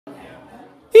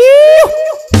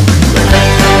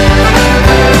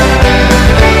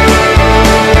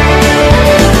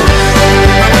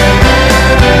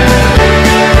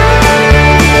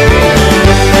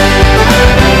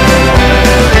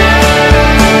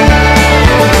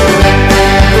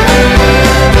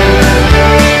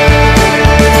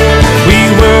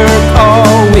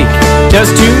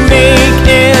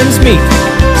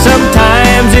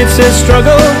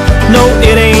struggle. No,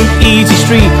 it ain't easy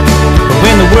street. But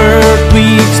when the work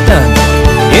week's done,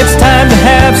 it's time to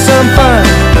have some fun.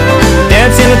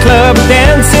 Dance in a club,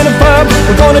 dance in a pub.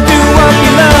 We're gonna do what we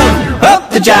love. Up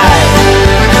the jive.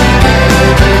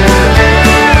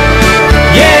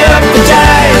 Yeah, up the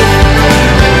jive.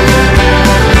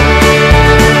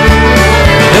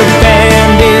 The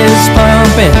band is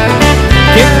pumping,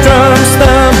 kick drums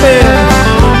thumping.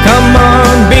 Come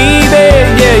on, baby,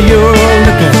 yeah, you're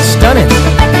looking stunning.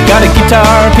 Got a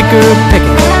guitar picker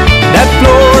picking. That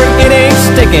floor, it ain't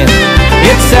sticking.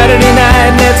 It's Saturday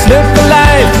night, let's look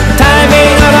alive. Time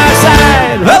ain't on our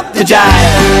side. Up the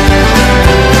jive.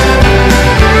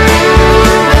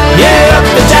 Yeah, up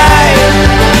the jive.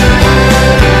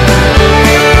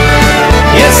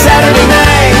 It's Saturday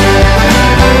night.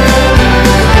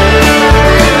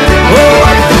 Oh,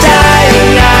 up the jive.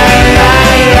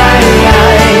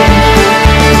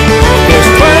 There's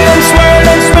twirling,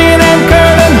 swirling, spinning and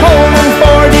curling, holding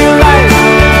for dear life.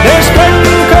 There's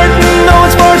curtain, curtain, no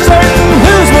it's for certain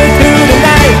who's with who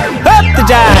tonight. Up the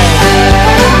jive.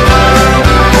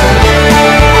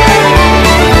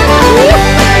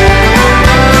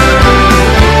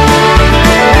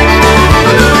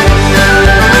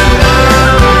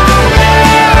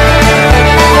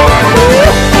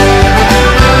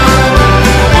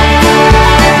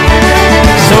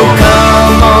 So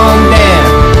come on Dan,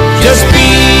 just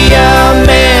be a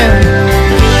man.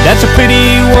 That's a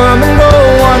pretty woman, go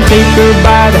on, take her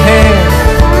by the hand.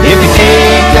 If you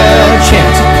take a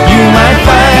chance, you might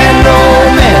find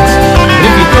romance. But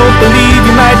if you don't believe,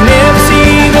 you might never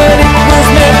see that it was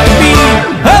meant to be.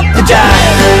 Up the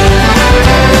jive.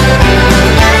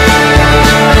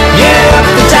 Yeah, up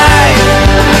the jive.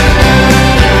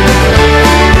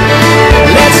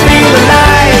 Let's feel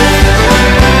alive.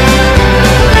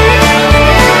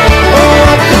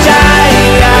 Oh, up the jive.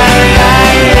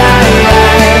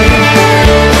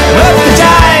 Up the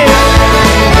jive.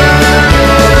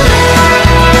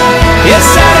 It's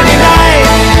Saturday night.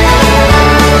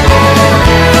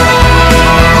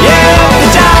 Yeah, up the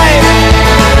jive.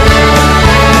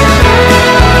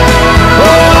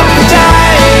 Oh, up the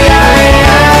jive.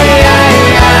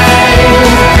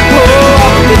 Oh,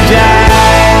 up the jive.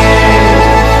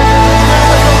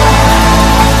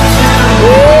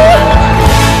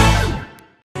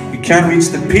 You can't reach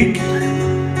the peak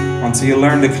until you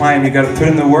learn to climb. You gotta put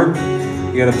in the work,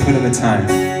 you gotta put in the time.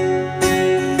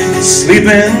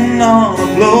 Sleeping on a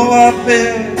blow-up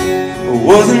bed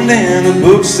wasn't in the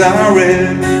books I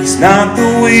read. It's not the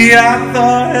way I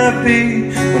thought it'd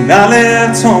be when I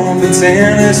left home for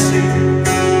Tennessee.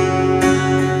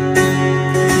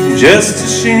 Just a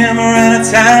shimmer in a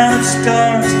town of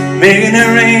stars, making it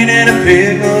rain in a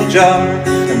pickle jar.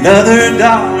 Another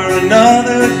dollar,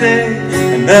 another day,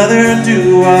 another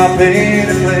due I pay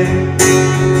to play.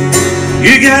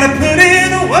 You gotta put in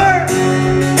the work,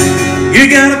 you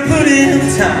gotta put in the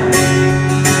time.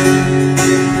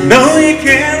 No, you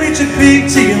can't reach a peak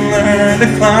till you learn to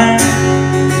climb.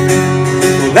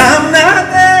 Well, I'm not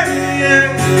there yet,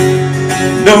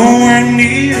 nowhere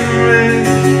near it.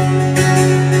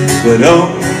 But oh,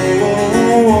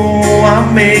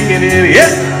 I'm making it,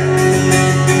 yes.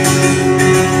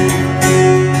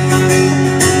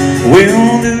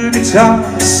 Well, new guitar,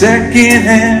 second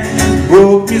hand,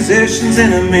 broke musicians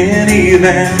in a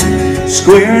minivan.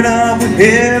 Squared up, we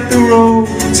hit the road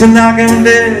to knock 'em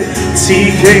dead.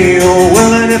 TKO,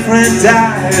 well, a different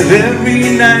dive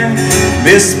every night.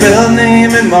 Misspelled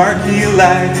name and marquee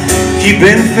light.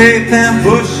 Keeping faith and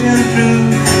pushing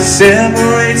through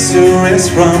separates the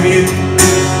rest from you.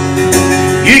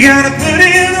 You gotta put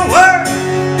in the work,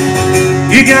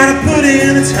 you gotta put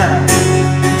in the time.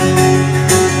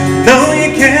 No, you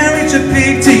can't reach a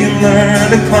peak till you learn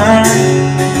to climb.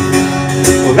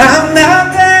 Well, I'm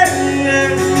not there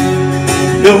yet,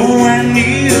 nowhere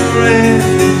near it.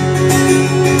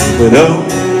 But oh,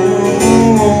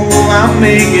 I'm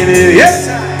making it, yes.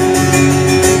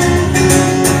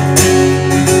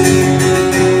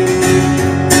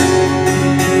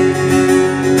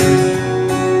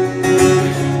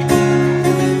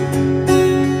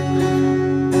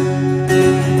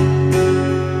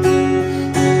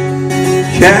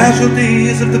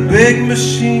 Casualties of the big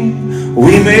machine,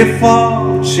 we may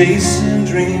fall chasing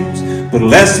dreams, but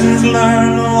lessons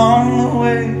learned along the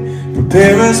way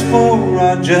prepare us for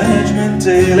our judgment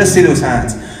day. Let's see those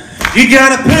hands. You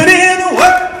gotta put in the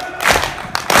work,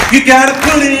 you gotta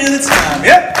put in the time,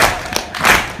 yep.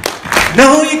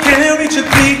 No, you can't reach a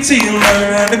peak till you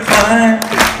learn to climb.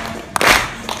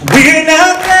 We're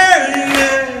not there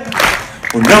yet,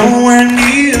 we're nowhere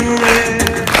near it.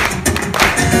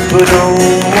 But oh,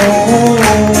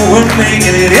 we're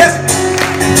making it, yes.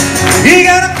 You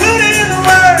gotta put in the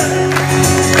work,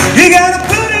 you gotta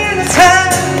put in the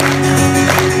time.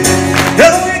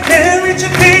 Though you can't reach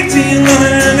your peak till you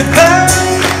learn to climb.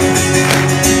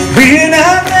 We're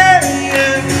not there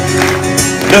yet,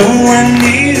 no one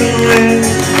need a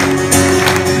rest.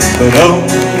 But oh,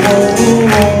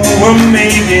 we're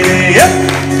making it, yep.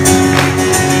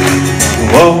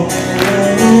 Oh,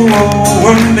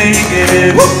 we're making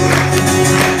it, woo.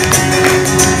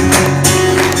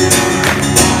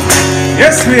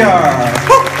 Yes, we are.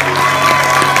 Woo.